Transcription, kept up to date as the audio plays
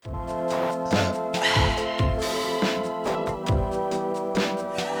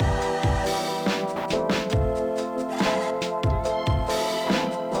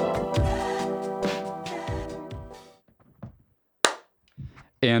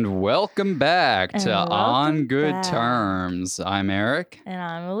And welcome back to On Good back. Terms. I'm Eric. And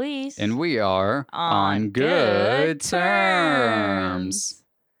I'm Elise. And we are On Good Terms.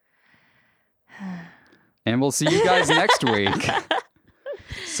 And we'll see you guys next week.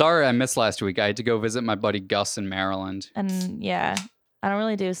 Sorry I missed last week. I had to go visit my buddy Gus in Maryland. And yeah, I don't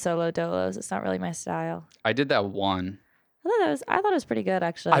really do solo dolos. It's not really my style. I did that one. I thought it was pretty good,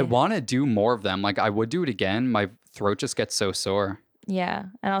 actually. I want to do more of them. Like, I would do it again. My throat just gets so sore. Yeah.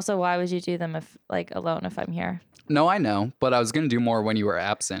 And also, why would you do them alone if I'm here? No, I know. But I was going to do more when you were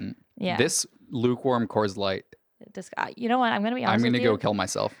absent. Yeah. This lukewarm Coors Light. You know what? I'm going to be honest I'm going to with you. go kill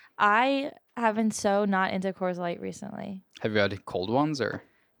myself. I have been so not into Coors Light recently. Have you had cold ones or?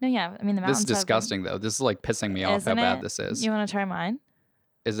 No, yeah. I mean, the mountains This is disgusting, though. This is like pissing me off how bad this is. You want to try mine?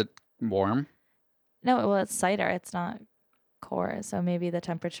 Is it warm? No, well, it's cider. It's not Coors, so maybe the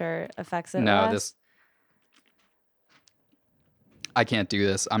temperature affects it. No, less. I can't do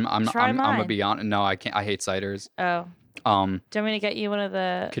this. I'm gonna be honest. No, I can't. I hate ciders. Oh. Do you want me to get you one of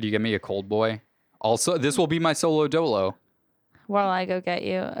the? Could you get me a cold boy? Also, this will be my solo dolo. While I go get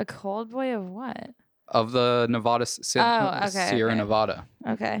you a cold boy of what? Of the Nevada, Sierra Nevada.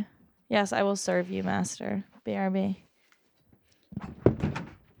 Okay. Yes, I will serve you, master. BRB.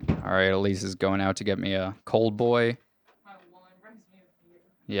 All right, Elise is going out to get me a cold boy. My woman brings me a beer.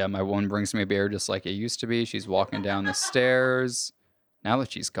 Yeah, my woman brings me a beer just like it used to be. She's walking down the stairs. Now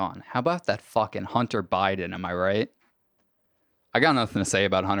that she's gone, how about that fucking Hunter Biden? Am I right? I got nothing to say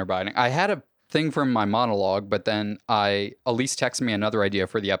about Hunter Biden. I had a thing from my monologue, but then Elise texted me another idea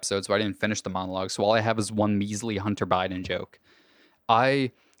for the episode, so I didn't finish the monologue. So all I have is one measly Hunter Biden joke. I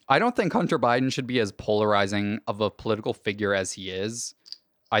don't think Hunter Biden should be as polarizing of a political figure as he is.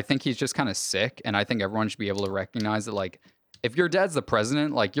 I think he's just kind of sick, and I think everyone should be able to recognize that, like, if your dad's the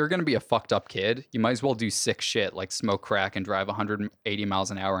president, like, you're going to be a fucked up kid. You might as well do sick shit, like smoke crack and drive 180 miles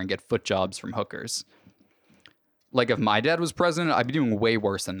an hour and get foot jobs from hookers. Like, if my dad was president, I'd be doing way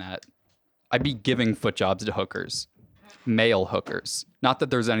worse than that. I'd be giving foot jobs to hookers. Male hookers. Not that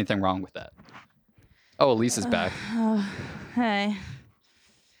there's anything wrong with that. Oh, Elise is back. Hey.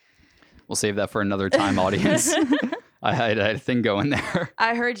 We'll save that for another time, audience. I had a thing going there.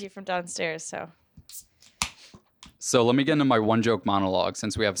 I heard you from downstairs, so. So let me get into my one joke monologue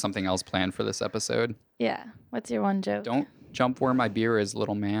since we have something else planned for this episode. Yeah. What's your one joke? Don't jump where my beer is,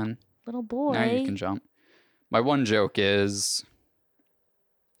 little man. Little boy. Now you can jump. My one joke is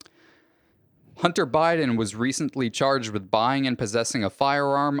Hunter Biden was recently charged with buying and possessing a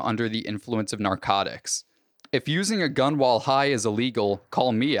firearm under the influence of narcotics. If using a gun while high is illegal,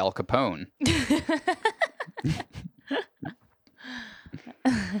 call me Al Capone.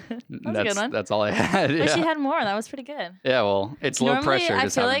 That's a good one. That's all I had. But Yeah. she had more. That was pretty good. Yeah, well, it's low pressure. I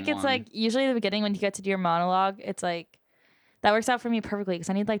just feel having like it's one. like usually at the beginning when you get to do your monologue, it's like that works out for me perfectly because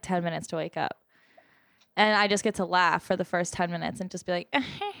I need like 10 minutes to wake up. And I just get to laugh for the first 10 minutes and just be like,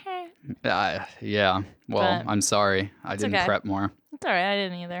 yeah. Well, But I'm sorry. I didn't okay. prep more. it's all right. I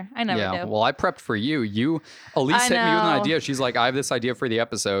didn't either. I never do. Well, I prepped for you. Elise hit me with an know. idea. She's like, I have this idea for the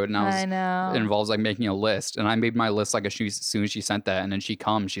episode. And I know. it involves like making a list. And I made my list like as soon as she sent that. And then she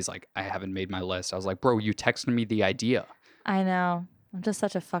comes, she's like, I haven't made my list. I was like, bro, you texted me the idea. I know. I'm just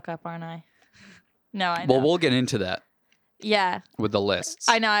such a fuck up, aren't I? No, I know. Well, we'll get into that yeah. with the lists.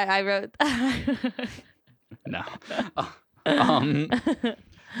 I know. I wrote. No.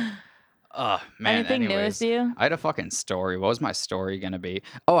 Man. Anything new anyways, with you? I had a fucking story. What was my story going to be?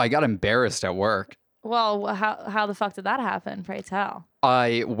 Oh, I got embarrassed at work. Well, how the fuck did that happen? Pray tell.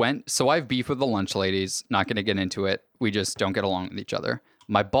 I have beef with the lunch ladies. Not going to get into it. We just don't get along with each other.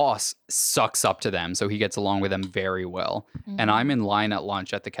 My boss sucks up to them, so he gets along with them very well. Mm-hmm. And I'm in line at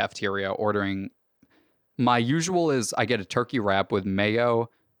lunch at the cafeteria ordering. My usual is I get a turkey wrap with mayo,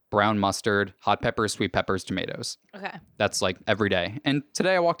 brown mustard, hot peppers, sweet peppers, tomatoes. Okay. That's like every day. And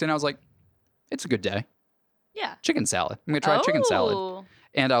today I walked in, I was like, it's a good day. Yeah. Chicken salad. I'm going to try chicken salad.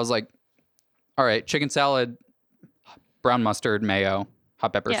 And I was like, all right, chicken salad, brown mustard, mayo,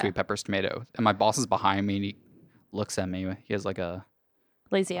 hot peppers, sweet peppers, tomato. And my boss is behind me and he looks at me. He has like a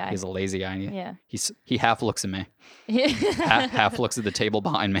lazy eye. He has a lazy eye. And yeah. He half looks at me. half looks at the table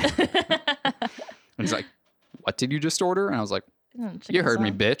behind me. And he's like, what did you just order? And I was like, you heard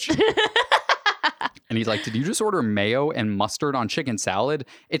me, bitch. And he's like, did you just order mayo and mustard on chicken salad?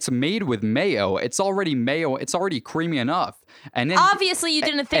 It's made with mayo. It's already mayo. It's already creamy enough. And then obviously you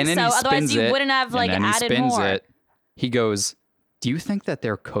didn't think so. Otherwise you wouldn't have like added more. He goes, do you think that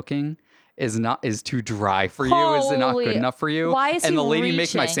they're cooking is too dry for you? Is it not good Holy- enough for you? why is and he the lady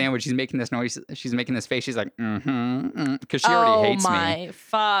making my reaching? sandwich, she's making this noise. She's making this face. She's like, because she already hates Oh me. my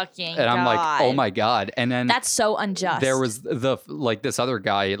fucking And I'm like, oh God. my God. And then That's so unjust. there was this other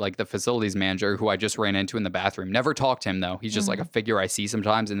guy, like the facilities manager, who I just ran into in the bathroom. Never talked to him though. He's just like a figure I see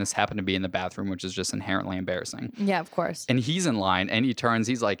sometimes, and this happened to be in the bathroom, which is just inherently embarrassing. Yeah, of course. And he's in line, and he turns.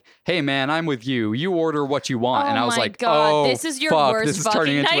 He's like, "Hey man, I'm with you. You order what you want." Oh and I was my like, God, "Oh, this is your fuck, worst this is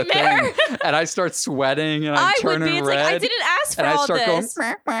turning fucking into a nightmare." thing." And I start sweating, and I'm I would turning be. It's red. like I didn't ask for and I all start this.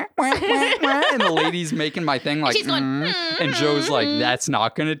 going, "Wah, wah, wah, wah," and the lady's making my thing like, she's going, and Joe's like, "That's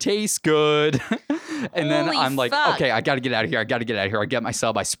not gonna taste good." And then Holy I'm like, fuck. "Okay, I gotta get out of here. I gotta get out of here." I get my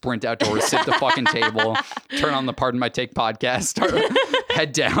sub, I sprint outdoors, sit at the fucking table, turn on the Pardon My Take podcast, start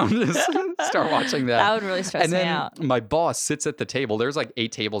head down, start watching that. That would really stress And me then out. my boss sits at the table. There's like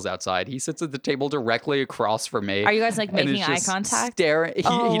 8 tables outside. He sits at the table directly across from me. Are you guys like and is making eye just contact? Staring. He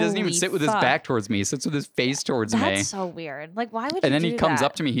doesn't even Holy sit with his fuck. back towards me. He sits with his face towards me. That's so weird. Like, why would And you then he do comes that?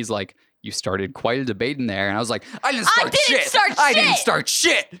 up to me. He's like, "You started quite a debate in there." And I was like, "I didn't I start didn't shit. start I didn't shit." start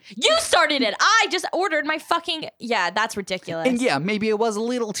shit." You started it. I just ordered my fucking. Yeah, that's ridiculous. And yeah, maybe it was a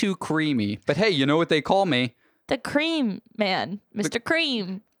little too creamy. But hey, you know what they call me? The cream man, Mr.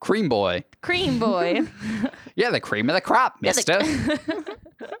 Cream, Cream boy. cream boy. Yeah, the cream of the crop, Yeah, the- mister.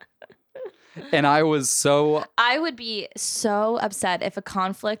 And I was so I would be so upset if a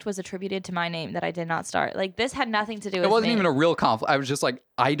conflict was attributed to my name that I did not start. Like, this had nothing to do with it wasn't me. even a real conflict. I was just like,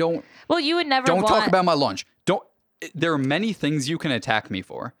 I don't Well, you would never Don't want... talk about my lunch. Don't. There are many things you can attack me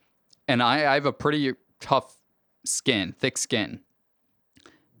for, and I have a pretty tough skin, thick skin.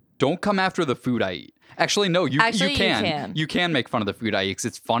 Don't come after the food I eat. Actually, no. Actually, you can. You can make fun of the food I eat because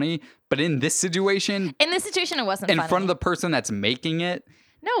it's funny. But in this situation, In this situation, it wasn't in funny. front of the person that's making it,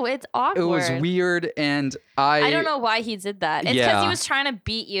 No, it's awkward. it was weird, and I don't know why he did that. It's because Yeah. he was trying to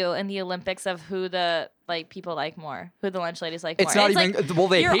beat you in the Olympics of who the people like more, who the lunch ladies like It's more. not even. Well,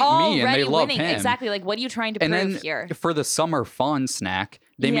 they you're hate me and they already love winning. him. Exactly. Like, what are you trying to And prove then here? for the summer fun snack,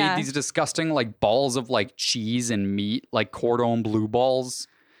 they Yeah. made these disgusting like balls of like cheese and meat, like cordon bleu balls.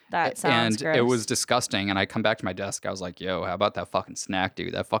 That sounds and gross. it was disgusting. And I come back to my desk. I was like, "Yo, how about that fucking snack,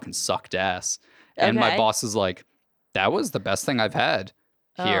 dude? That fucking sucked ass." And my Okay. boss is like, "That was the best thing I've had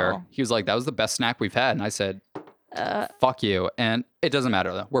here." Oh. He was like, "That was the best snack we've had." And I said, Uh, "Fuck you." And it doesn't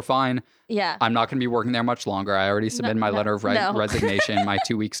matter though. We're fine. yeah. I'm not going to be working there much longer. I already submitted my letter of no. resignation, my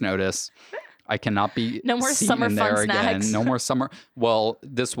 2 weeks notice. I cannot be No more seen summer in fun there again. snacks. No more summer. Well,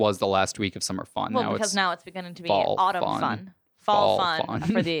 this was the last week of summer fun. Well, now because it's now it's beginning to be fall autumn fun. fun. Fall Fall fun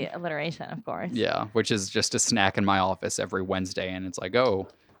fun. for the alliteration, of course. yeah, which is just a snack in my office every Wednesday, and it's like, oh,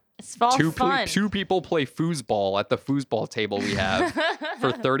 It's fall two fun. people play foosball at the foosball table we have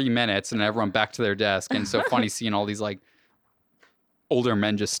for 30 minutes, and everyone back to their desk. And it's so funny seeing all these like older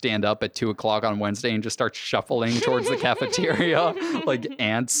men just stand up at 2:00 on Wednesday and just start shuffling towards the cafeteria like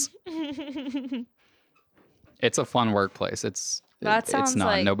ants. It's a fun workplace. It's sounds not.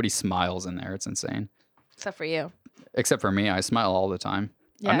 like- Nobody smiles in there. It's insane. Except for you. Except for me, I smile all the time.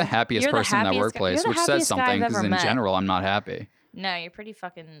 I'm Yeah. the happiest You're the person in that happiest guy- workplace, you're the which says happiest guy something I've because ever in met. general, I'm not happy. No, you're pretty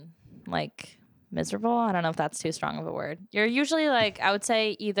fucking like miserable. I don't know if that's too strong of a word. You're usually like, I would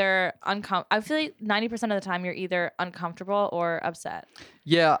say either I feel like 90% of the time you're either uncomfortable or upset.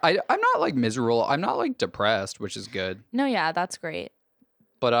 Yeah, I'm not like miserable. I'm not like depressed, which is good. No, yeah, that's great.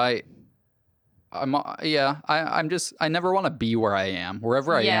 But I'm just I never want to be where I am.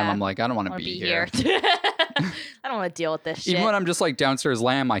 Wherever I am, Yeah. I'm like I don't want I to want to be be here. here. I don't want to deal with this shit. Even when I'm just like downstairs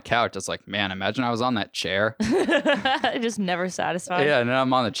laying on my couch, it's like, man, imagine I was on that chair. Just never satisfied. Yeah, and then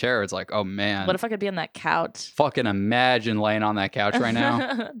I'm on the chair. It's like, oh man, What if I could be on that couch? fucking imagine laying on that couch right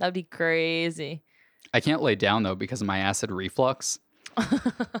now. That'd be crazy. I can't lay down though because of my acid reflux,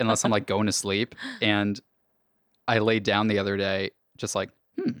 unless I'm like going to sleep. And I laid down the other day, just like,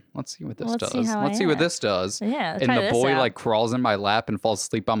 let's see what this Let's see does. how Let's I see what am. this does. Yeah. And try the this boy out. like crawls in my lap and falls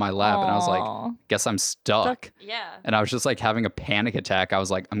asleep on my lap, and I was like, Aw. guess I'm stuck. Yeah. And I was just like having a panic attack. I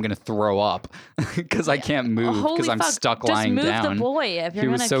was like, I'm gonna throw up because I can't move because Holy I'm fuck. stuck Just lying move down. the boy if you're He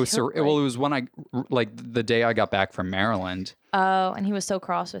was gonna so kill, well. It was when I like the day I got back from Maryland. Oh, and he was so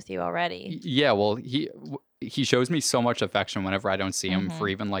cross with you already. Yeah, well, he shows me so much affection whenever I don't see him Mm-hmm. for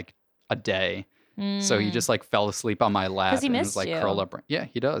even like a day. So he just like fell asleep on my lap 'Cause he and was missed like you. curled up. Yeah,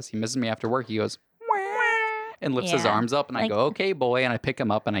 he does. He misses me after work. He goes and lifts his Yeah. arms up, and I Like- go, "Okay, boy," and I pick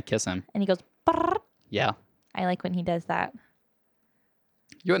him up and I kiss him. And he goes, "Brrr." Yeah, I like when he does that.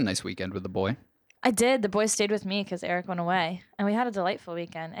 you had a nice weekend with the boy. I did. The boys stayed with me because Eric went away, and we had a delightful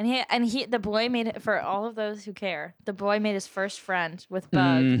weekend. The boy made it for all of those who care. The boy made his first friend with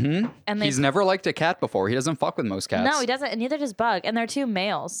Bug, and He's never liked a cat before. He doesn't fuck with most cats. No, he doesn't, and neither does Bug. And they're two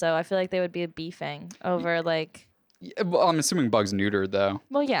males, so I feel like they would be beefing over like. Yeah, well, I'm assuming Bug's neutered though.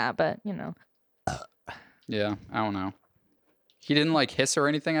 Well, yeah, but you know. Yeah, I don't know. He didn't like hiss or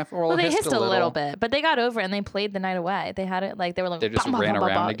anything after. Well, they hissed a little bit, but they got over it and they played the night away. They had it like they were like they just ran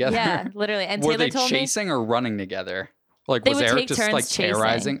around together. Yeah, literally. And were Taylor they told chasing or running together? Like they was would Eric take just turns like chasing.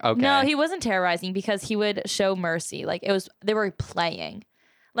 terrorizing? Okay. No, he wasn't terrorizing because he would show mercy. Like they were playing.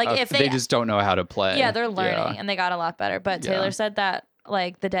 Like if they just don't know how to play. Yeah, they're learning and they got a lot better. But Taylor said that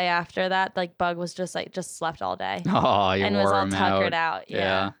like the day after that, like Bug was just slept all day. Oh, you and wore was all him tuckered out. out.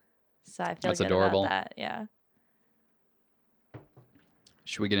 Yeah. So I feel that's good adorable. about that. Yeah.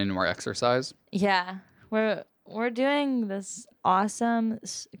 Should we get into more exercise? Yeah, we're doing this awesome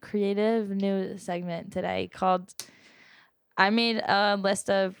creative new segment today called. I made a list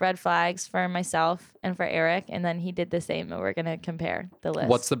of red flags for myself and for Eric, and then he did the same, and we're gonna compare the list.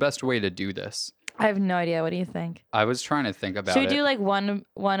 What's the best way to do this? I have no idea. What do you think? I was trying to think about Should we do like one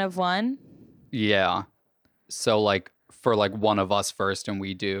of one? Yeah. So like for like one of us first, and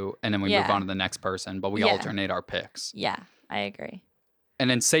then we move on to the next person, but we alternate our picks. Yeah, I agree. And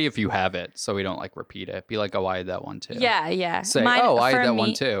then say if you have it, so we don't like repeat it. Be like, oh, I had that one too. Yeah. Say, I had that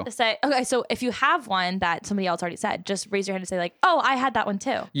one too. Say, okay, so if you have one that somebody else already said, just raise your hand and say like, oh, I had that one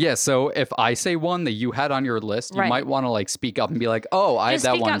too. Yeah, so if I say one that you had on your list, you might want to like speak up and be like, oh, I had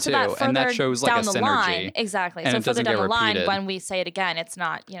that one too. And that shows like a synergy. Line. Exactly. And so it further doesn't get down the line, repeated. when we say it again, it's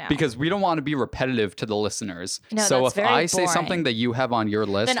not, Because we don't want to be repetitive to the listeners. No, so that's if very I say boring. something that you have on your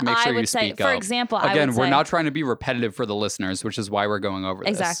list, then make sure I would you say, speak up. For example, I Again, would we're say, not trying to be repetitive for the listeners, which is why we're going over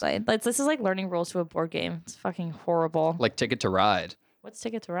this. Exactly. This is like learning rules to a board game. It's fucking horrible. Like Ticket to Ride. What's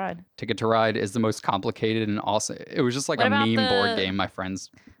Ticket to Ride? Ticket to Ride is the most complicated and awesome. It was just like What a about meme the- board game my friends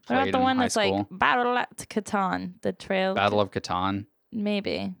What played about the in one high that's school. like Battle at Catan? The Trail. Battle of Catan.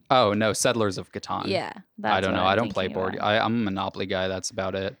 Maybe. Oh no, Settlers of Catan. Yeah. I don't know. I don't play board. board. I'm a Monopoly guy. That's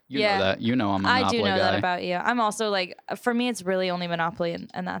about it. You know that. You know I'm a I Monopoly do know guy. that about you. I'm also like, for me, it's really only Monopoly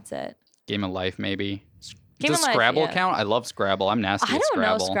and that's it. Game of Life, maybe. Game Does of Life, Scrabble yeah. count? I love Scrabble. I'm nasty I at don't know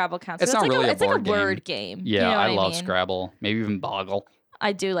Scrabble. if Scrabble counts. It's not really a board It's like a word game. Yeah, You know I what love mean? Scrabble. Maybe even Boggle.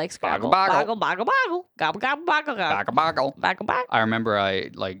 I do like Scrabble. Boggle. Boggle. Gobble, gobble, boggle, gobble. Boggle. Boggle, boggle. I remember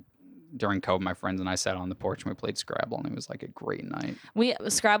during COVID, my friends and I sat on the porch and we played Scrabble, and it was like a great night.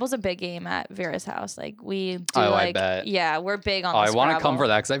 Scrabble's a big game at Vera's house. Like we do I bet. Yeah, we're big on I want to come Scrabble. for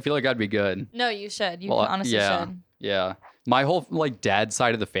that because I feel like I'd be good. No, you should. You Well, honestly should. Yeah. My whole dad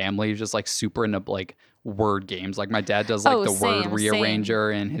side of the family is just like super into like word games. Like my dad does like the word same.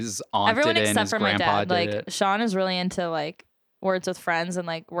 rearranger, and his aunt Everyone did it, and except his for my grandpa dad. did Like it. Sean is really into like words with friends and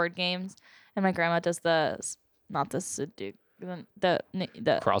like word games, and my grandma does the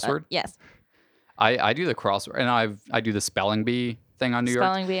Crossword? Yes. I do the crossword, and I do the spelling bee thing on New York.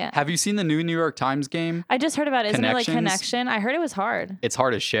 Spelling bee. Yeah. Have you seen the new New York Times game? I just heard about it. Isn't it like Connections? Connection? I heard it was hard. It's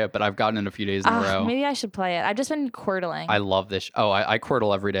hard as shit, but I've gotten it a few days in a row. Maybe I should play it. I've just been quirtling. I love this. I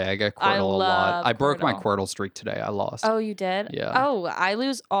Quirtle every day. I get Quirtle a lot. love I broke my Quirtle. Quirtle streak today. I lost. Oh, you did? Yeah. Oh, I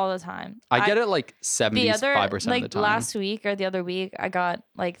lose all the time. I get it like the 75% other of the like time. last week or the other week, I got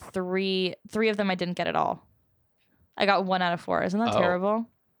like three of them I didn't get at all. I got 1 out of 4. Isn't that terrible?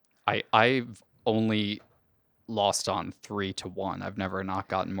 I've only lost on 3 to 1. I've never not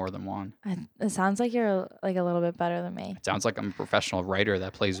gotten more than 1. It sounds like you're like a little bit better than me. It sounds like I'm a professional writer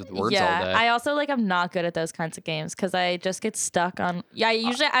that plays with words Yeah, all day. I also like I'm not good at those kinds of games because I just get stuck on. Yeah,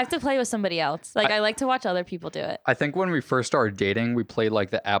 usually I have to play with somebody else. Like I like to watch other people do it. I think when we first started dating, we played like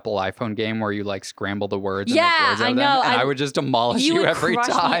the Apple iPhone game where you like scramble the words and Yeah, make words out I of them. know. And I would just demolish You you would every crush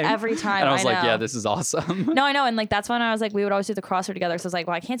me time. every time, And I was like, know. yeah, this is awesome. No, I know, and like that's when I was like, we would always do the crossword together. So I was like,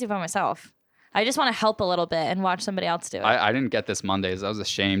 well, I can't do it by myself. I just want to help a little bit and watch somebody else do it. I didn't get this Mondays. I was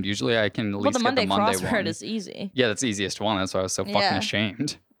ashamed. Usually I can at well, least the Monday get the Monday crossword one. is easy. Yeah, that's the easiest one. That's why I was so fucking Yeah.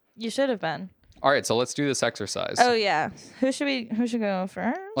 ashamed. You should have been. All right, so let's do this exercise. Oh yeah. Who should go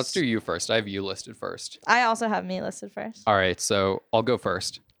first? Let's do you first. I have you listed first. I also have me listed first. All right, so I'll go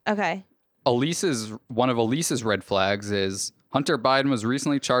first. Okay. One of Elise's red flags is Hunter Biden was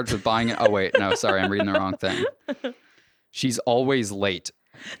recently charged with buying. Oh wait, no, sorry, I'm reading the wrong thing. She's always late.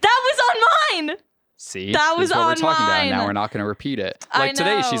 That was on mine. See, That this was is what on we're talking about. mine. Now we're not going to repeat it. I Like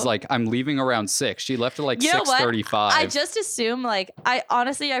today, she's know. like, I'm leaving around 6. She left at like You know what? 6:35. I just assume like I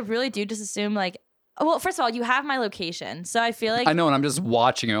really do just assume like. Well, first of all, you have my location, so I feel like I know, and I'm just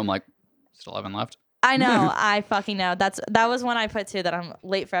watching it. I'm like, still 11 left. I know. I fucking know. That was one I put too, that I'm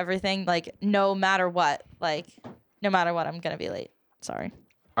late for everything. Like no matter what, I'm gonna be late. Sorry.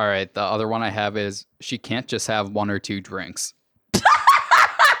 All right, the other one I have is she can't just have one or two drinks.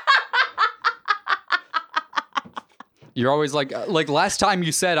 You're always like last time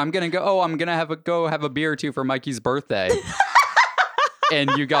you said I'm gonna have a beer or two for Mikey's birthday, and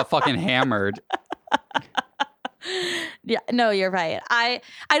you got fucking hammered. Yeah, no, you're right. I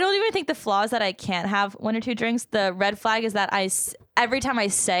don't even think the flaw is that I can't have one or two drinks. The red flag is that every time I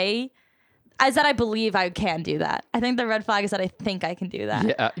say is that I believe I can do that. I think the red flag is that I think I can do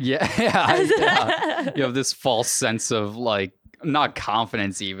that. Yeah. You have this false sense of like not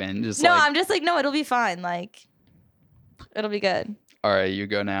confidence even. Just No, like, I'm just like, no, it'll be fine. Like, it'll be good. all right, you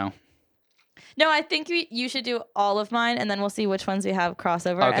go now. No, I think you should do all of mine, and then we'll see which ones we have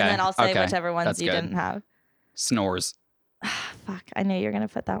crossover, Okay, and then I'll say okay. whichever ones That's you good. didn't have. Snores. Fuck, I knew you were gonna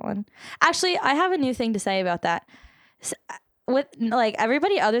put that one. Actually, I have a new thing to say about that. With like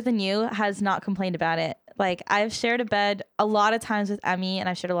everybody other than you has not complained about it. Like I've shared a bed a lot of times with Emmy, and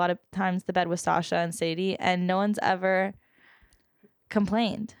I've shared a lot of times the bed with Sasha and Sadie, and no one's ever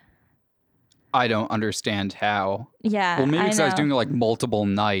complained. I don't understand how. Yeah, Well, maybe because I was know. doing like multiple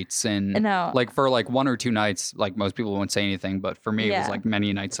nights, and No. like for like 1 or 2 nights, like most people won't say anything, but for me, it was Yeah. like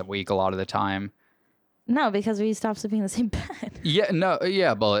many nights a week, a lot of the time. No, because we stopped sleeping in the same bed. Yeah, no,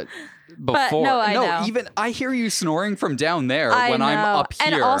 yeah, but before, no, I know. even I hear you snoring from down there when know. I'm up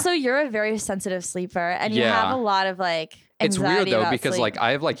here. And also, you're a very sensitive sleeper, and you Yeah. have a lot of like It's anxiety weird though about because sleep. like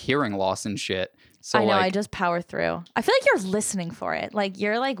I have like hearing loss and shit. So I know. like, I just power through. I feel like you're listening for it. Like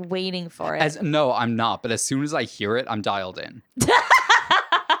you're like waiting for it. no, I'm not. But as soon as I hear it, I'm dialed in.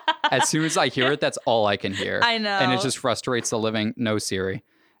 As soon as I hear it, that's all I can hear. I know. And it just frustrates the living. No, Siri.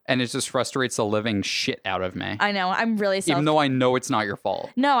 And it just frustrates the living shit out of me. I know. I'm really Even though I know it's not your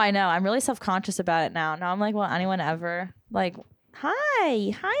fault. No, I know. I'm really self-conscious about it now. Now I'm like, will anyone ever like,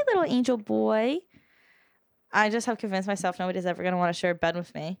 hi, little angel boy. I just have convinced myself nobody's ever gonna want to share a bed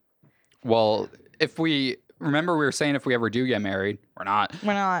with me. Well, we were saying if we ever do get married, we're not.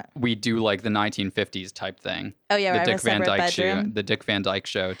 We're not. We do like the 1950s type thing. Oh yeah, The we're Dick a separate Van Dyke bedroom. show. The Dick Van Dyke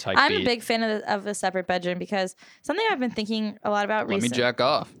show type I'm beat. a big fan of a separate bedroom because something I've been thinking a lot about Let me recently. jack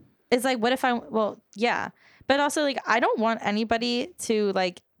off. It's like, what if yeah, but also like I don't want anybody to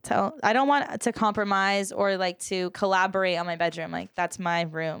like I don't want to compromise or like to collaborate on my bedroom. Like that's my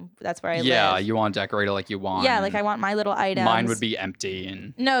room. That's where I live. Yeah, you want to decorate it like you want. Yeah, like I want my little items. Mine would be empty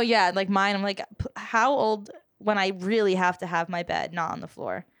and. No, yeah, like mine. I'm like, how old when I really have to have my bed not on the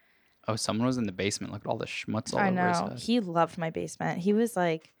floor? Oh, someone was in the basement. Look at all the schmutz all I over his know. head. He loved my basement. He was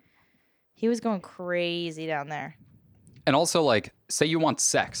going crazy down there. And also, like, say you want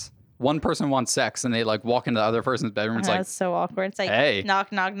sex. One person wants sex, and they like walk into the other person's bedroom. It's like, That's so awkward. It's like, hey.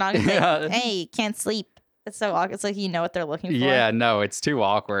 knock, knock, knock. It's like, hey, can't sleep. It's so awkward. It's like you know what they're looking for. yeah, no, it's too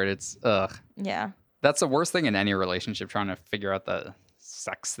awkward. It's ugh. Yeah. That's the worst thing in any relationship. Trying to figure out the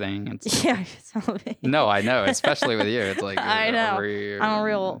sex thing. It's, Yeah. Tell me. no, I know, especially with you. It's like I know. I'm a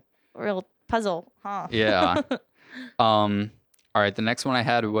real puzzle, huh? Yeah. All right. The next one I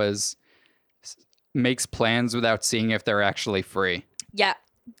had was makes plans without seeing if they're actually free. Yeah.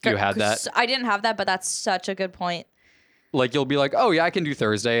 You had that? I didn't have that, but that's such a good point. Like you'll be like, oh yeah, I can do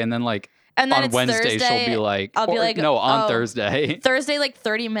Thursday, and then like And then on it's Wednesday Thursday, she'll be like, I'll be like, no, on oh, Thursday. Thursday, like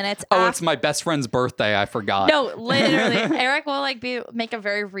 30 minutes. Oh, after. it's my best friend's birthday. I forgot. No, literally, Eric will like make a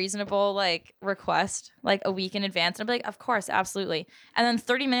very reasonable like request like a week in advance, and I'll be like, of course, absolutely. And then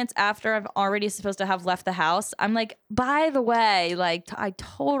 30 minutes after I'm already supposed to have left the house, I'm like, by the way, like I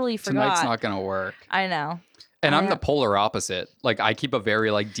totally forgot. Tonight's not gonna work. I know. And I'm the polar opposite. Like I keep a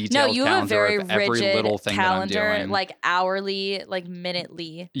very like No, detailed you have a calendar very of every rigid little thing calendar, that I'm doing. like hourly, like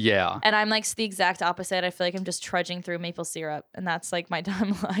minutely. Yeah. And I'm like the exact opposite. I feel like I'm just trudging through maple syrup, and that's like my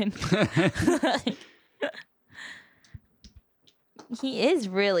timeline. He is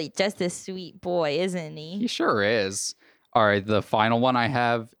really just a sweet boy, isn't He he? sure is. All right, the final one I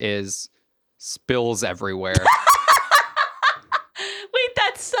have is spills everywhere. Wait,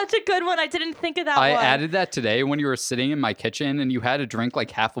 that's such a good one. I didn't think of that I one. added that today when you were sitting in my kitchen and you had a drink like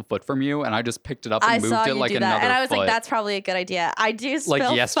half a foot from you, and I just picked it up and I moved saw it you like do another that, and I was foot. like, "That's probably a good idea." I do spill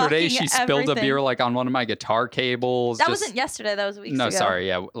like yesterday, fucking she spilled a everything. beer like on one of my guitar cables. That wasn't yesterday. That was weeks ago. No, sorry,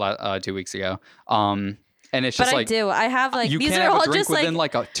 yeah, 2 weeks ago. And it's But just I like do. I have like you these can't are have all a drink just within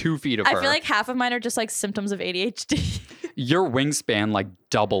like. like 2 feet of her. I feel like half of mine are just like symptoms of ADHD. Your wingspan like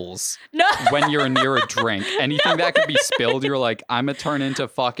doubles No. when you're near a drink. Anything that could be spilled, you're like, I'm gonna turn into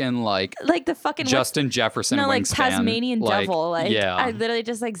fucking like Like the fucking Justin Jefferson no, like wingspan. Tasmanian devil. Like yeah. I literally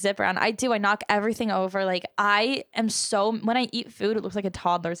just like zip around. I knock everything over. Like I am so when I eat food, it looks like a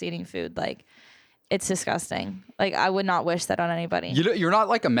toddler's eating food. Like it's disgusting. Like, I would not wish that on anybody. You're not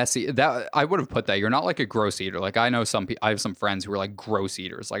like a messy. That I would have put that. You're not like a gross eater. Like I know some people. I have some friends who are like gross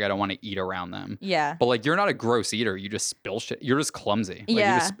eaters. Like I don't want to eat around them. Yeah. But like you're not a gross eater. You just spill shit. You're just clumsy. Like,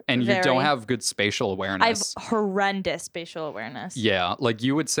 Yeah, and you very. don't have good spatial I have awareness. horrendous spatial awareness. Yeah, like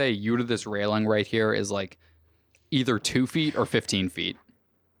you would say, you to this railing right here is like either 2 feet or 15 feet.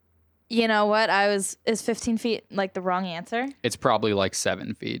 You know what? Is 15 feet like the wrong answer? It's probably like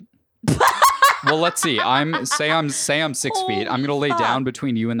 7 feet. Well, let's see. Say I'm 6 feet. I'm gonna lay down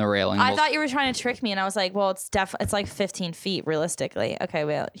between you and the railing. I thought you were trying to trick me, and I was like, well, it's like 15 feet realistically. Okay,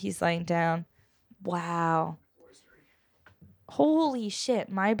 well, he's laying down. Wow. Holy shit,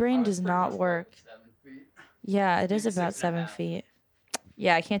 my brain does not work. Yeah, it is about 7 feet.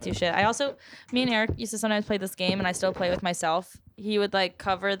 Yeah, I can't do shit. Me and Eric used to sometimes play this game, and I still play with myself. He would like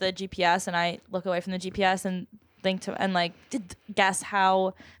cover the GPS, and I look away from the GPS and guess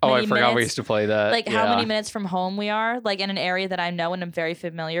how many I forgot minutes, we used to play that. like how many minutes from home we are, like in an area that I know and I'm very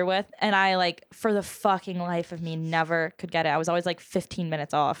familiar with. And I like, for the fucking life of me, never could get it. I was always like 15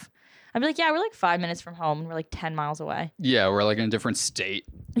 minutes off. I'd be like, yeah, we're like 5 minutes from home and we're like 10 miles away. Yeah, we're like in a different state.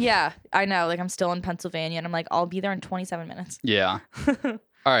 Yeah, I know. Like I'm still in Pennsylvania and I'm like, I'll be there in 27 minutes. Yeah. All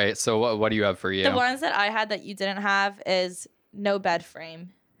right. So what do you have for you? The ones that I had that you didn't have is no bed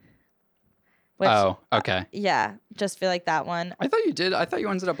frame. Which, okay. Yeah, just feel like that one. I thought you did. I thought you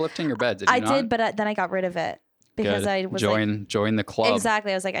ended up lifting your bed. Did you not? I did, but then I got rid of it because Good. I was join the club.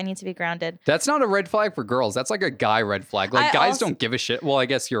 Exactly. I was like, I need to be grounded. That's not a red flag for girls. That's like a guy red flag. Like guys don't give a shit. Well, I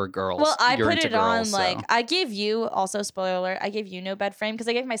guess you're a girl. Well, I you're put it girls, on like I gave you also spoiler alert. I gave you no bed frame because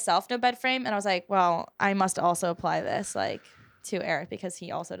I gave myself no bed frame, and I was like, well, I must also apply this like to Eric because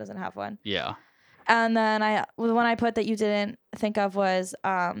he also doesn't have one. Yeah. And then the one I put that you didn't think of was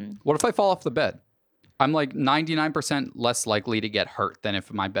what if I fall off the bed? I'm like 99% less likely to get hurt than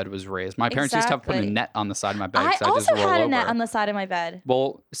if my bed was raised. My parents used to have put a net on the side of my bed. I just also roll had a over. net on the side of my bed.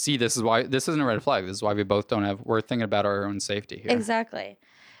 Well, see, this isn't a red flag. This is why we both don't have. We're thinking about our own safety here. Exactly.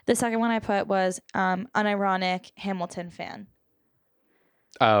 The second one I put was unironic Hamilton fan.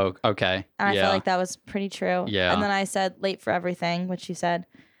 Oh, okay. And I felt like that was pretty true. Yeah. And then I said late for everything, which you said.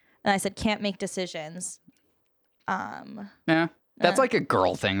 And I said can't make decisions. Yeah. That's like a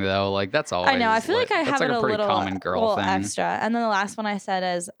girl thing, though. Like, that's always. I know. I feel like I have like it a pretty little, common girl thing. extra. And then the last one I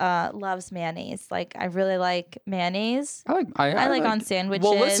said is loves mayonnaise. Like, I really like mayonnaise. I like on sandwiches.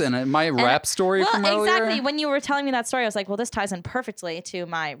 Well, listen, my rap story from earlier. Exactly. When you were telling me that story, I was like, well, this ties in perfectly to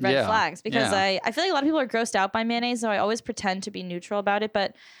my red flags. Because I feel like a lot of people are grossed out by mayonnaise, so I always pretend to be neutral about it.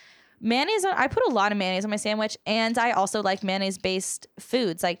 But mayonnaise, I put a lot of mayonnaise on my sandwich, and I also like mayonnaise-based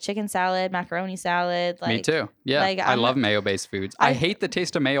foods like chicken salad, macaroni salad. Like, me too. Yeah, like, I love mayo-based foods. I hate the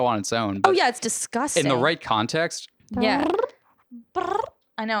taste of mayo on its own. But oh yeah, it's disgusting. in the right context. Yeah.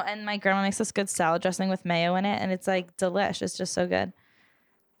 I know, and my grandma makes this good salad dressing with mayo in it, and it's like delish. It's just so good.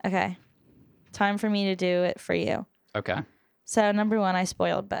 Okay, time for me to do it for you. Okay. So number one, I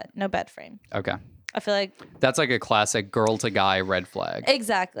spoiled bed, no bed frame. Okay. I feel like that's like a classic girl to guy red flag.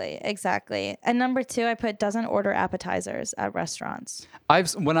 Exactly. And number two, I put doesn't order appetizers at restaurants.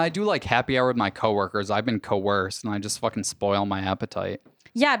 When I do like happy hour with my coworkers, I've been coerced and I just fucking spoil my appetite.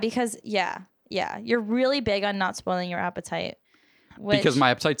 Yeah, because you're really big on not spoiling your appetite. Because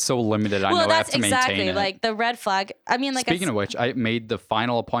my appetite's so limited, I know I have to maintain it. Like the red flag. I mean, like speaking of which, I made the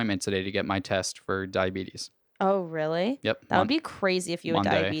final appointment today to get my test for diabetes. Oh, really? Yep. That would be crazy if you had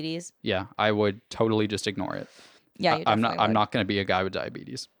diabetes. Yeah, I would totally just ignore it. Yeah, you I'm not going to be a guy with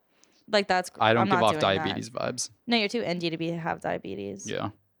diabetes. Like that's. I don't give off diabetes vibes. No, you're too indie to have diabetes. Yeah,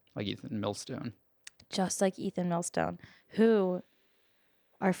 like Ethan Millstone. Just like Ethan Millstone, who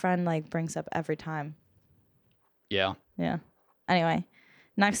our friend like brings up every time. Yeah. Yeah. Anyway,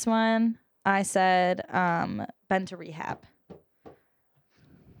 next one. I said been to rehab.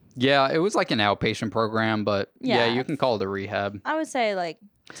 Yeah, it was like an outpatient program, but yeah, you can call it a rehab. I would say like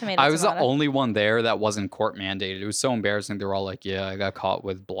tomato. I was the only one there that wasn't court mandated. It was so embarrassing. They were all like, yeah, I got caught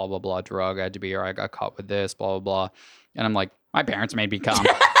with blah, blah, blah drug. I had to be here. I got caught with this, blah, blah, blah. And I'm like, my parents made me come.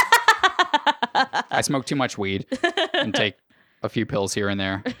 I smoke too much weed and take a few pills here and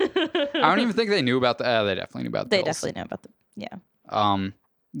there. I don't even think they knew about the. They definitely knew about the pills. They definitely know about the. Yeah.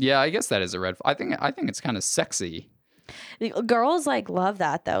 Yeah, I guess that is a red. I think it's kind of sexy. Girls like love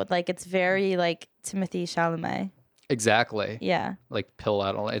that though. Like it's very like Timothy Chalamet. Exactly. Yeah. Like pill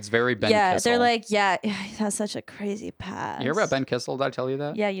out. It's very Ben Kissel. Yeah, they're like, he has such a crazy past. You hear about Ben Kissel? Did I tell you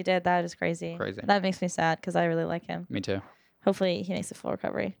that? Yeah, you did. That is crazy. Crazy. That makes me sad because I really like him. Me too. Hopefully he makes a full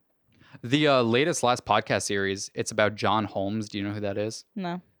recovery. The last podcast series, it's about John Holmes. Do you know who that is?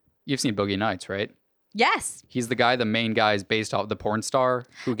 No. You've seen Boogie Nights, right? Yes. He's the main guy is based off the porn star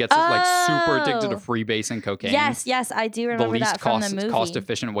who gets like super addicted to freebasing cocaine. Yes, I do remember that from the movie. Cost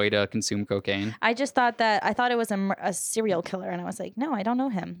efficient way to consume cocaine. I thought it was a serial killer, and I was like, no, I don't know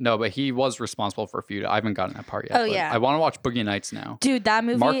him. No, but he was responsible for a few. I haven't gotten that part yet. Oh yeah, I want to watch Boogie Nights now. Dude, that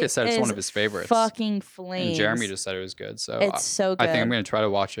movie. Marcus said it's one of his favorites. Fucking flames. And Jeremy just said it was good. So it's so good. I think I'm gonna try to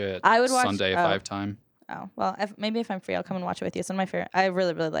watch it. Sunday if I have time. Oh well, maybe if I'm free, I'll come and watch it with you. It's one of my favorite. I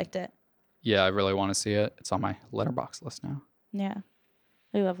really liked it. Yeah, I really want to see it. It's on my Letterboxd list now. Yeah,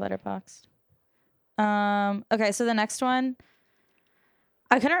 I love Letterboxd. Okay, so the next one,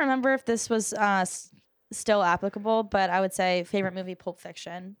 I couldn't remember if this was still applicable, but I would say favorite movie, Pulp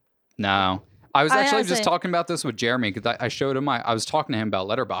Fiction. No, I was actually just talking about this with Jeremy because I showed him I was talking to him about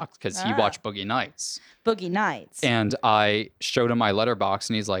Letterboxd because he watched Boogie Nights. Boogie Nights. And I showed him my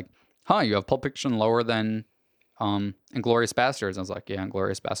Letterboxd, and he's like, "Huh, you have Pulp Fiction lower than." Inglourious Bastards. I was like, yeah,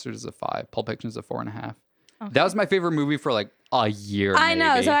 Inglourious Bastards is a 5. Pulp Fiction is a 4.5. Okay. That was my favorite movie for like a year. I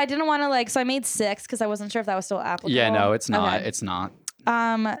know, so I didn't want to so I made 6 because I wasn't sure if that was still applicable. Yeah, no, it's not. Okay. It's not.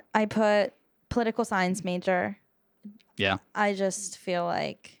 I put political science major. Yeah. I just feel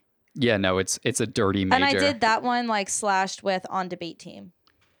like. Yeah, no, it's a dirty major. And I did that one slashed with on debate team.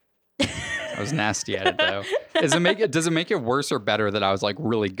 I was nasty at it though. Does it make it worse or better that I was like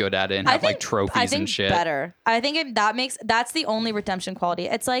really good at it and have trophies and shit? Better. I think that's the only redemption quality.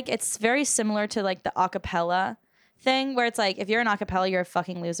 It's very similar to like the acapella thing where it's like if you're an acapella, you're a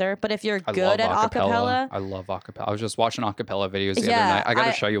fucking loser. But if you're good at acapella, I love acapella. I was just watching acapella videos the other night. I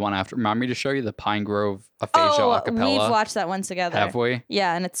gotta show you one after. Remind me to show you the Pine Grove Aphasia acapella. We've watched that one together. Have we?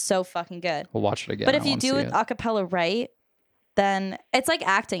 Yeah, and it's so fucking good. We'll watch it again. But if you do it acapella right, then it's like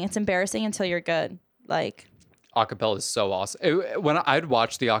acting. It's embarrassing until you're good. Like acapella is so awesome. When I'd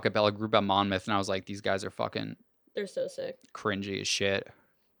watch the acapella group at Monmouth, and I was like, these guys are fucking. They're so sick. Cringy as shit,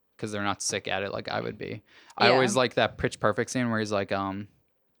 because they're not sick at it like I would be. Yeah. I always like that Pitch Perfect scene where he's like,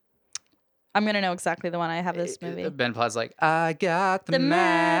 I'm gonna know exactly the one. I have this movie. Ben Platt's like, I got the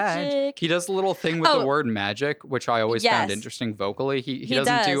magic. He does a little thing with the word magic, which I always found interesting vocally. He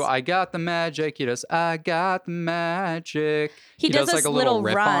doesn't do I got the magic. He does I got the magic. He does like a little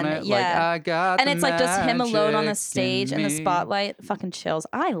riff on it. Yeah. Like, I got and it's like just him alone on the stage in the spotlight. Fucking chills.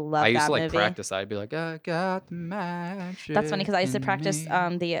 I love that movie. I used to like practice. I'd be like, I got the magic. That's funny because I used to practice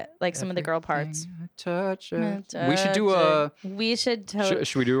the some of the girl parts. Touch it. We should do a.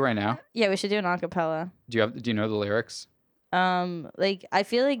 Should we do it right now? Yeah, we should do an acapella. Do you know the lyrics? I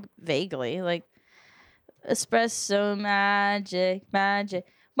feel like vaguely like espresso magic.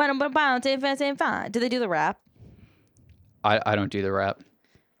 Do they do the rap? I don't do the rap.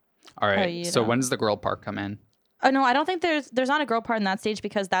 All right. So when does the girl part come in? Oh no, I don't think there's not a girl part in that stage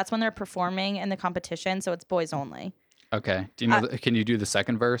because that's when they're performing in the competition, so it's boys only. Okay. Do you know? Can you do the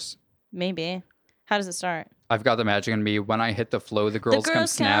second verse? Maybe. How does it start? I've got the magic in me. When I hit the flow, the girls come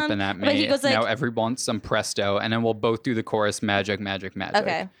snapping at me. He goes like, now everyone's some presto, and then we'll both do the chorus magic, magic,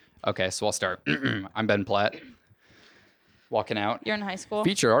 magic. Okay, so I'll start. I'm Ben Platt. Walking out. You're in high school.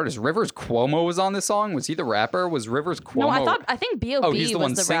 Featured artist Rivers Cuomo was on this song. Was he the rapper? Was Rivers Cuomo? No, I think B.O.B. he's the was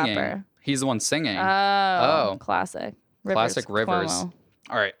one the singing. rapper. He's the one singing. Oh. Classic. Classic Rivers. Cuomo.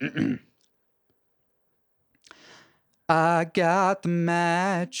 All right. I got the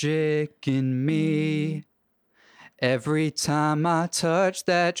magic in me. Every time I touch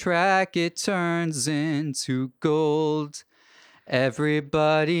that track, it turns into gold.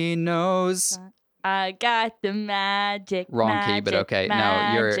 Everybody knows. I got the magic. Wrong key, but okay.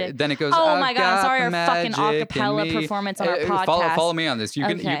 Magic. No, then it goes. Oh my god! I'm sorry, our fucking acapella performance on our podcast. Follow me on this. You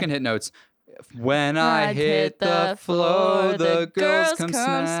can hit notes. When I hit the floor, the girls come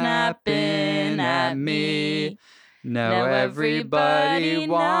snapping at me. Now everybody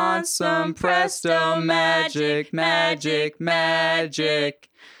wants some presto magic, magic, magic,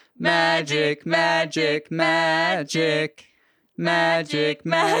 magic, magic, magic, magic,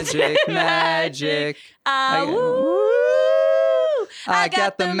 magic, magic. I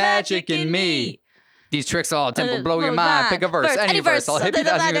got the magic in me. These tricks all temple blow your mind. Pick a verse, any verse. I'll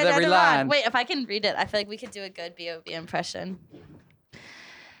hypnotize you with every line. Wait, if I can read it, I feel like we could do a good B.O.B. impression.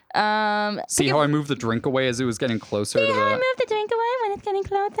 See how I moved the drink away as it was getting closer to the... See how I moved the drink away when it's getting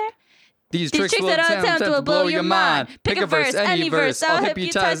closer? These tricks will attempt to blow your mind. Pick a verse, any verse. I'll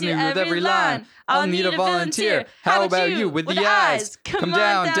hypnotize me with every line. I'll need a volunteer. How about you with the eyes? Come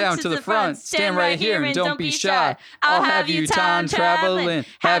down to the front. Stand right here and don't be shy. I'll have you time traveling.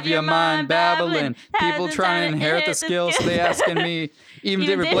 Have your mind babbling. People trying to inherit the skills, so they asking me. Even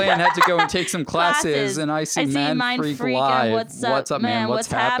David Blaine had to go and take some classes, and I see Man Freak Live. What's up, man?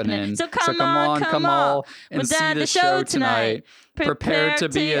 What's happening? So come on, and see the show tonight. Prepare to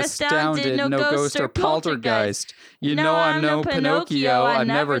be astounded, no ghost or poltergeist. You know I'm no Pinocchio, I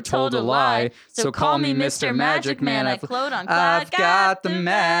never told a lie. So call me Mr. Magic Man. I've got the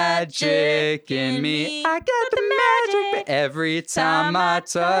magic in me. I got the magic. Every time I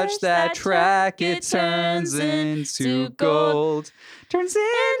touch that track, it turns into gold. Turns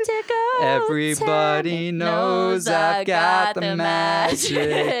into gold. Everybody knows I've got the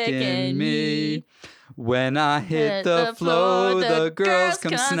magic in me. When I hit the floor, the girls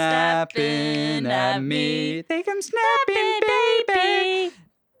come snapping at me. They come snapping, baby.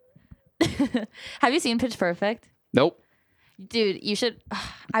 Have you seen Pitch Perfect? Nope. Dude, you should.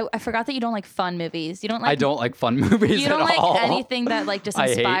 I forgot that you don't like fun movies. You don't like. I don't like fun movies You don't at like all. anything that like just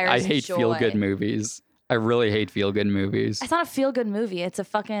inspires I hate joy. feel-good movies. I really hate feel-good movies. It's not a feel-good movie. It's a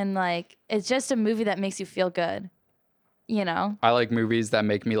fucking like. It's just a movie that makes you feel good. You know. I like movies that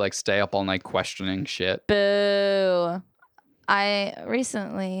make me like stay up all night questioning shit. Boo. I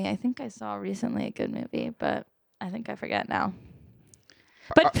think I saw recently a good movie, but I think I forget now.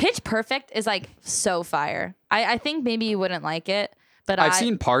 But Pitch Perfect is like so fire. I think maybe you wouldn't like it, but I've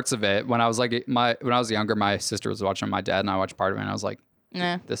seen parts of it when I was like when I was younger. My sister was watching my dad, and I watched part of it, and I was like,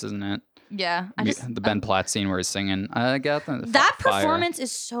 "This isn't it." Yeah, The Ben Platt scene where he's singing, "I got that fire." performance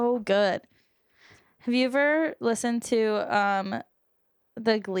is so good. Have you ever listened to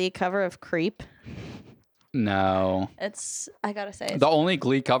the Glee cover of "Creep"? No. I gotta say, The only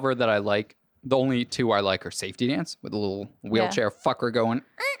Glee cover that I like, the only two I like are Safety Dance with a little wheelchair fucker going.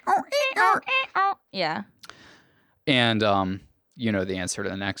 Yeah. And you know the answer to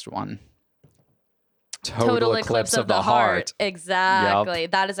the next one. Total Eclipse of the Heart. Exactly.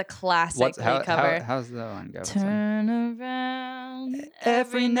 Yep. That is a classic Glee cover. How's that one go? Turn around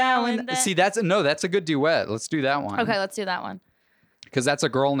every now and then. See, that's a good duet. Let's do that one. Okay, let's do that one. Because that's a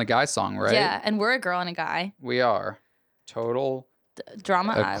girl and a guy song, right? Yeah, and we're a girl and a guy. We are. Total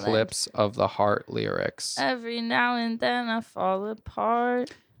Drama Eclipse of the Heart lyrics. Every now and then I fall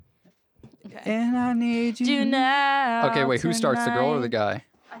apart. Okay. And I need you. Do now. Okay, wait, who starts, the girl or the guy?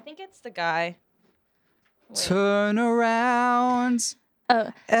 I think it's the guy. Wait. Turn around.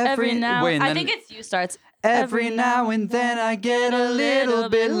 Every now. I think it's you starts. Every now and then I get a little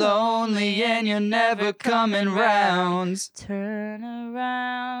bit lonely and you're never coming round. Turn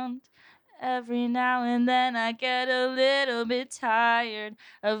around. Every now and then I get a little bit tired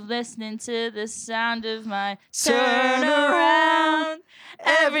of listening to the sound of my turn around.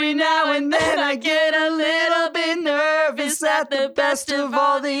 Every now and then I get a little bit nervous that the best of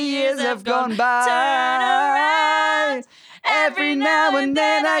all the years have gone by. Turn around. Every now and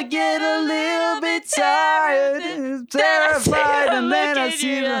then I get a little bit tired and terrified, and then I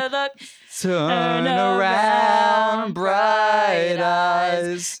see the turn around, bright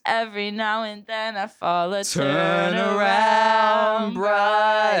eyes. Every now and then I fall a turn around,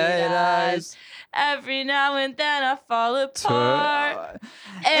 bright eyes. Every now and then I fall apart,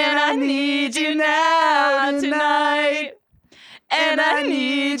 and I need you now tonight, and I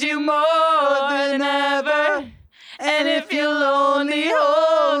need you more than ever. And if you'll only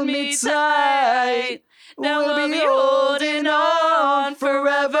hold me tight, then we'll be holding on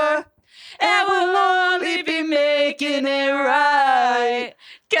forever. And we'll only be making it right,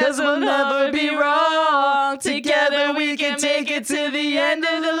 'cause we'll never be wrong. Together we can take it to the end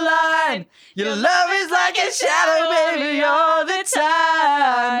of the line. Your love is like a shadow, baby, all the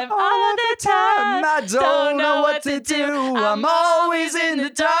time. All the time. I don't know what to do. I'm always in the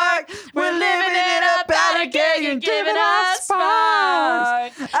dark. We're living it up out again and giving us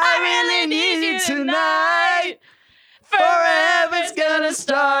sparks. I really need you tonight. Forever's gonna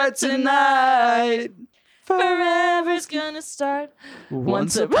start tonight. Forever's gonna start.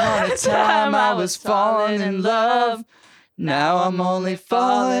 Once upon a time I was falling in love. Now I'm only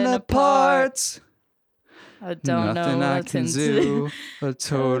falling apart. I don't know what I can do. A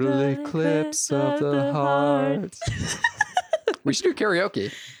total eclipse of the heart. We should do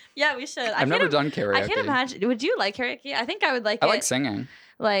karaoke. Yeah, we should. I've never done karaoke. I can't imagine. Would you like karaoke? I think I would like it. I like singing.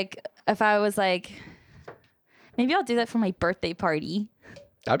 Like, if I was like, maybe I'll do that for my birthday party.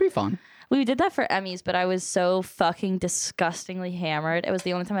 That'd be fun. We did that for Emmys, but I was so fucking disgustingly hammered. It was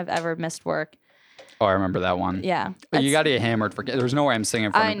the only time I've ever missed work. Oh, I remember that one. Yeah. You got to get hammered for. There's no way I'm singing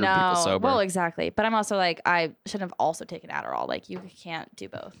in front of a group of people sober. Well, exactly. But I'm also like, I should have also taken Adderall. Like, you can't do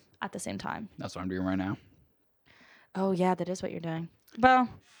both at the same time. That's what I'm doing right now. Oh, yeah, that is what you're doing. Well.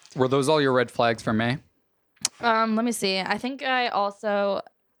 Were those all your red flags for me? Let me see. I think I also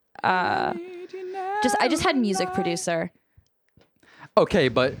I just had music producer. Okay,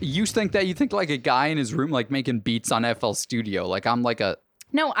 but you think like a guy in his room like making beats on FL Studio. Like I'm like a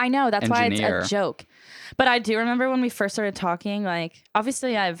No, I know. That's why engineer. it's a joke. But I do remember when we first started talking, like,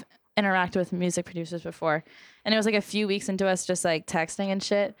 obviously I've interacted with music producers before. And it was like a few weeks into us just like texting and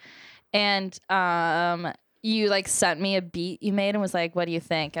shit. And you like sent me a beat you made and was like, what do you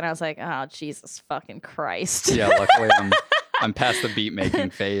think? And I was like, oh, Jesus fucking Christ. Yeah, luckily I'm past the beat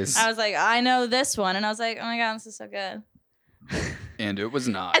making phase. I was like, I know this one. And I was like, oh my God, this is so good. And it was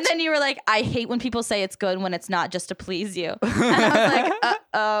not. And then you were like, I hate when people say it's good when it's not just to please you. And I was like,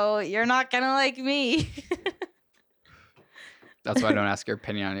 uh-oh, you're not going to like me. That's why I don't ask your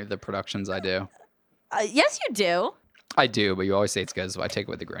opinion on any of the productions I do. Yes, you do. I do, but you always say it's good, so I take it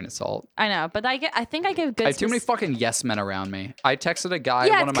with a grain of salt. I know, but I think I give good. I have too many fucking yes men around me. I texted a guy.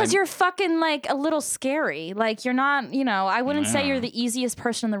 Yeah, because you're fucking like a little scary. Like you're not, I wouldn't say you're the easiest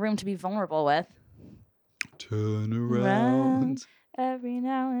person in the room to be vulnerable with. Turn around. Every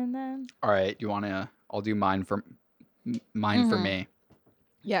now and then. All right, I'll do mine for me.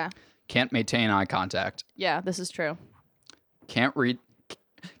 Yeah. Can't maintain eye contact. Yeah, this is true.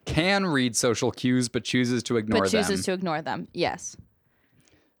 Can read social cues, but chooses to ignore them. Yes.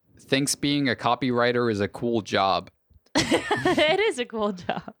 Thinks being a copywriter is a cool job. It is a cool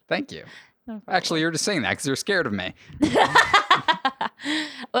job. Thank you. No, actually, you're just saying that because you're scared of me.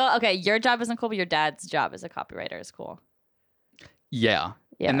 Well, okay, your job isn't cool, but your dad's job as a copywriter is cool. Yeah.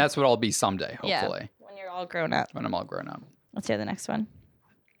 And that's what I'll be someday, hopefully. Yeah, when you're all grown up. When I'm all grown up. Let's hear the next one.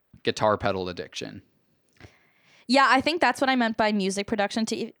 Guitar pedal addiction. Yeah, I think that's what I meant by music production.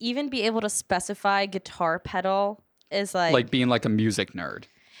 To even be able to specify guitar pedal is like being like a music nerd.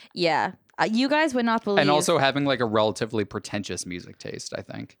 Yeah. You guys would not believe. And also having like a relatively pretentious music taste, I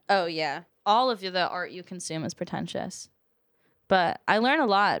think. Oh, yeah. All of the art you consume is pretentious. But I learn a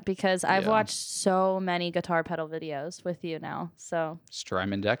lot because I've watched so many guitar pedal videos with you now. So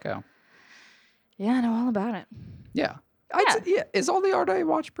Strymon Deco. Yeah, I know all about it. Yeah. Is all the art I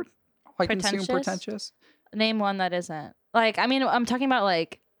watch consume pretentious? Name one that isn't. Like, I mean, I'm talking about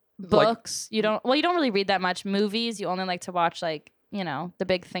like books. You don't really read that much. Movies, you only like to watch like, the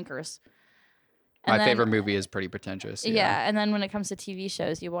big thinkers. And My favorite movie is pretty pretentious. Yeah, and then when it comes to TV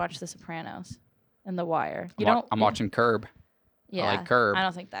shows, you watch The Sopranos and The Wire. I'm watching Curb. Yeah, I like Curb. I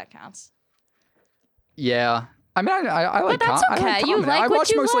don't think that counts. Yeah. I mean, I like. But that's okay. I like You like I what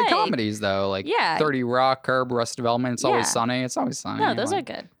watch you mostly like. Comedies though, like 30 Rock, Curb, Arrested Development. It's always sunny. It's always sunny. No, those are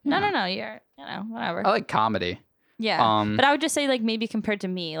good. No. You're whatever. I like comedy. Yeah, but I would just say like maybe compared to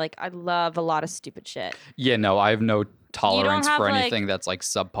me, like I love a lot of stupid shit. Yeah, no, I have no tolerance for anything that's like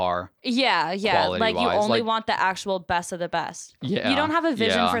subpar. Yeah. Like you only like, want the actual best of the best. Yeah, you don't have a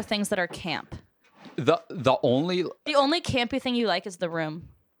vision for things that are camp. The only campy thing you like is The Room.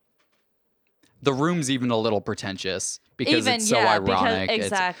 The Room's even a little pretentious because it's so ironic.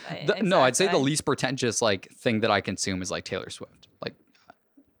 Exactly. No, I'd say the least pretentious like thing that I consume is like Taylor Swift. Like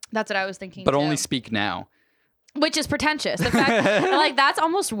that's what I was thinking. But only Speak Now. Which is pretentious. The fact, like, that's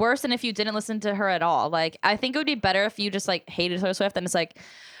almost worse than if you didn't listen to her at all. Like, I think it would be better if you just, like, hated Taylor Swift and it's like,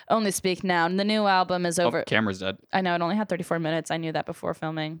 only Speak Now. And the new album is over. Oh, camera's dead. I know. It only had 34 minutes. I knew that before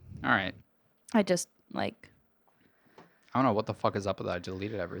filming. All right. I just, like... I don't know what the fuck is up with that. I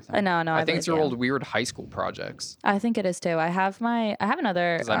deleted everything. I know. I think it's your old weird high school projects. I think it is, too. I have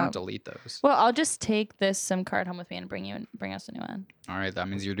another... Because I don't delete those. Well, I'll just take this SIM card home with me and bring us a new one. All right. That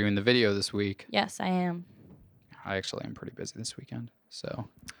means you're doing the video this week. Yes, I am. I actually am pretty busy this weekend, so.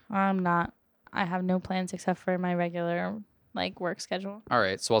 I'm not. I have no plans except for my regular, like, work schedule. All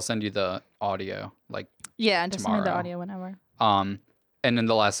right, so I'll send you the audio, like, yeah, just tomorrow. send me the audio whenever. And then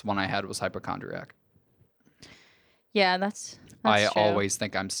the last one I had was hypochondriac. Yeah, that's I true. always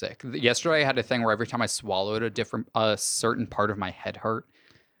think I'm sick. Yesterday I had a thing where every time I swallowed a certain part of my head hurt,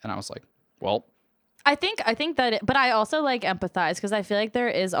 and I was like, well. I think that, but I also like empathize because I feel like there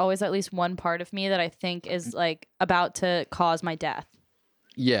is always at least one part of me that I think is like about to cause my death.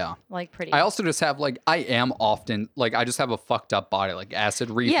 Yeah. Like pretty. I also just have like, I am often like, I just have a fucked up body, like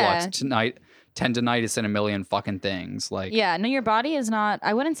acid reflux tendinitis and a million fucking things. Like, yeah, no, your body is not,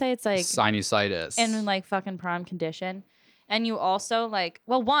 I wouldn't say it's like sinusitis in like fucking prime condition. And you also like,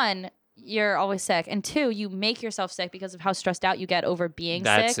 well, one, you're always sick, and two, you make yourself sick because of how stressed out you get over being sick.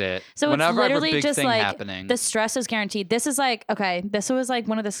 That's it. So whenever it's literally I have a big just thing like happening, the stress is guaranteed. This is like, okay, this was like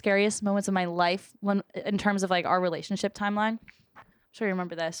one of the scariest moments of my life when in terms of like our relationship timeline. I'm sure you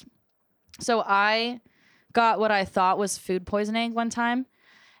remember this. So I got what I thought was food poisoning one time,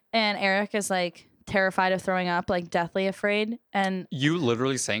 and Eric is like terrified of throwing up, like deathly afraid. And you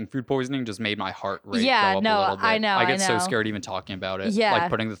literally saying food poisoning just made my heart rate go up a little bit. I know. I get so scared even talking about it. Yeah. Like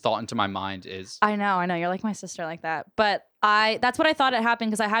putting the thought into my mind is. I know. You're like my sister like that. But that's what I thought had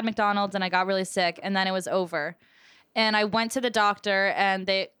happened because I had McDonald's and I got really sick and then it was over. And I went to the doctor, and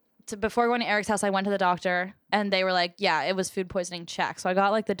before going to Eric's house, I went to the doctor, and they were like, yeah, it was food poisoning, check. So I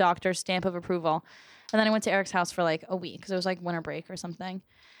got like the doctor's stamp of approval. And then I went to Eric's house for like a week because it was like winter break or something.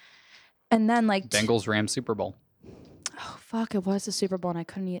 And then like Bengals Rams Super Bowl. oh fuck, it was the Super Bowl and I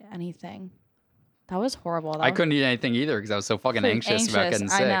couldn't eat anything. That was horrible though. I couldn't eat anything either because I was so fucking anxious about getting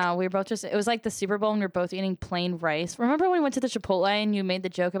sick. I know. We were both just, it was like the Super Bowl and we were both eating plain rice. Remember when we went to the Chipotle and you made the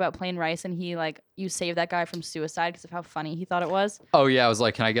joke about plain rice and he like, you saved that guy from suicide because of how funny he thought it was? Oh yeah, I was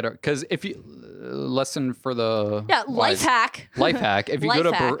like, can I get a, because if you, lesson for the. Yeah, life hack. Life hack. If you Life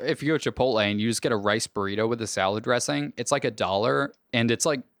go to hack. if you go to Chipotle and you just get a rice burrito with a salad dressing, it's like $1 and it's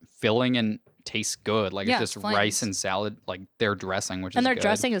like filling and tastes good. Like Yeah, it's just flames. rice and salad, like their dressing, which And is their good.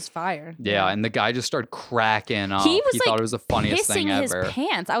 dressing is fire. Yeah, and the guy just started cracking up. He was like thought it was the funniest pissing thing his ever.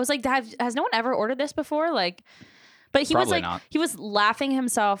 pants. I was like, has no one ever ordered this before? Like, but he Probably was like, not. he was laughing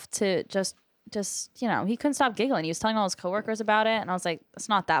himself to just, you know, he couldn't stop giggling. He was telling all his coworkers about it. And I was like, it's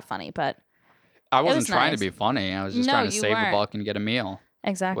not that funny, but I wasn't was trying nice. to be funny. I was just No, trying to you save weren't. a buck and get a meal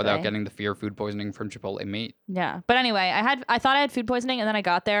exactly. without getting the fear of food poisoning from Chipotle meat. Yeah. But anyway, I thought I had food poisoning and then I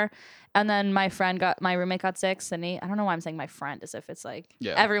got there and then my roommate got sick, Sydney. I don't know why I'm saying my friend as if it's like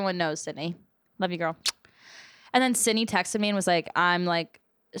everyone knows Sydney. Love you, girl. And then Sydney texted me and was like,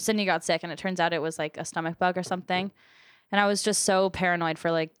 Sydney got sick and it turns out it was like a stomach bug or something. And I was just so paranoid for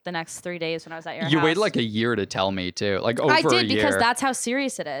like the next 3 days when I was at your house. You waited like a year to tell me too. Like over a year. I did because that's how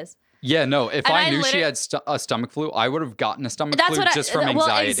serious it is. Yeah, no. If And I I knew she had a stomach flu, I would have gotten a stomach flu just from anxiety.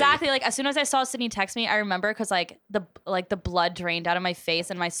 Well, exactly. Like as soon as I saw Sydney text me, I remember because like the blood drained out of my face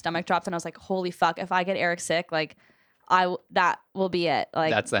and my stomach dropped, and I was like, "Holy fuck! If I get Eric sick, like that will be it.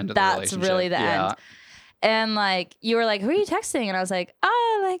 Like that's the end of the relationship. That's really the end." And like you were like, "Who are you texting?" And I was like,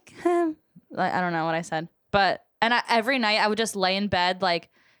 "Oh, like him." Like I don't know what I said, but every night I would just lay in bed like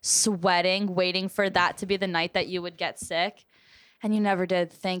sweating, waiting for that to be the night that you would get sick. And you never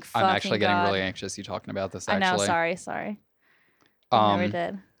did. Thank fucking God. I'm actually getting really anxious. You talking about this? Actually, I know. Sorry. I never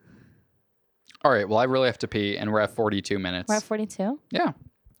did. All right. Well, I really have to pee, and we're at 42 minutes. We're at 42. Yeah.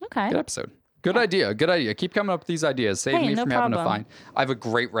 Okay. Good episode. Good idea. Good idea. Keep coming up with these ideas. Save me no from having to problem. find. I have a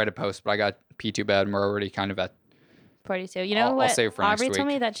great Reddit post, but I got pee too bad, and we're already kind of at. 42. You know I'll what? save for Aubrey next told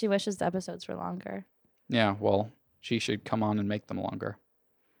week. me that she wishes the episodes were longer. Yeah. Well, she should come on and make them longer.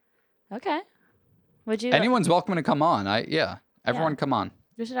 Okay. Would you? Anyone's welcome to come on. Everyone, come on.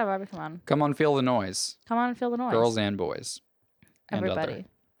 We should have Aubrey come on. Come on, feel the noise. Come on and feel the noise. Girls and boys. And everybody. other.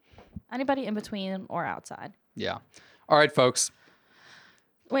 Anybody in between or outside. Yeah. All right, folks.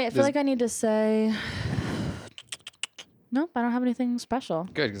 Wait, I feel like I need to say. Nope, I don't have anything special.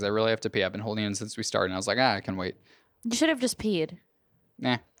 Good, because I really have to pee. I've been holding in since we started, and I was like, I can wait. You should have just peed.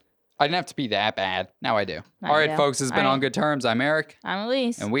 Nah. I didn't have to be that bad. Now I do. Now All you right, do. folks. This has been All right. On Good Terms. I'm Eric. I'm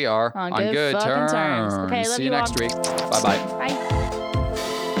Elise. And we are On good fucking terms. Okay, love See you you all. next week. Bye-bye. Bye.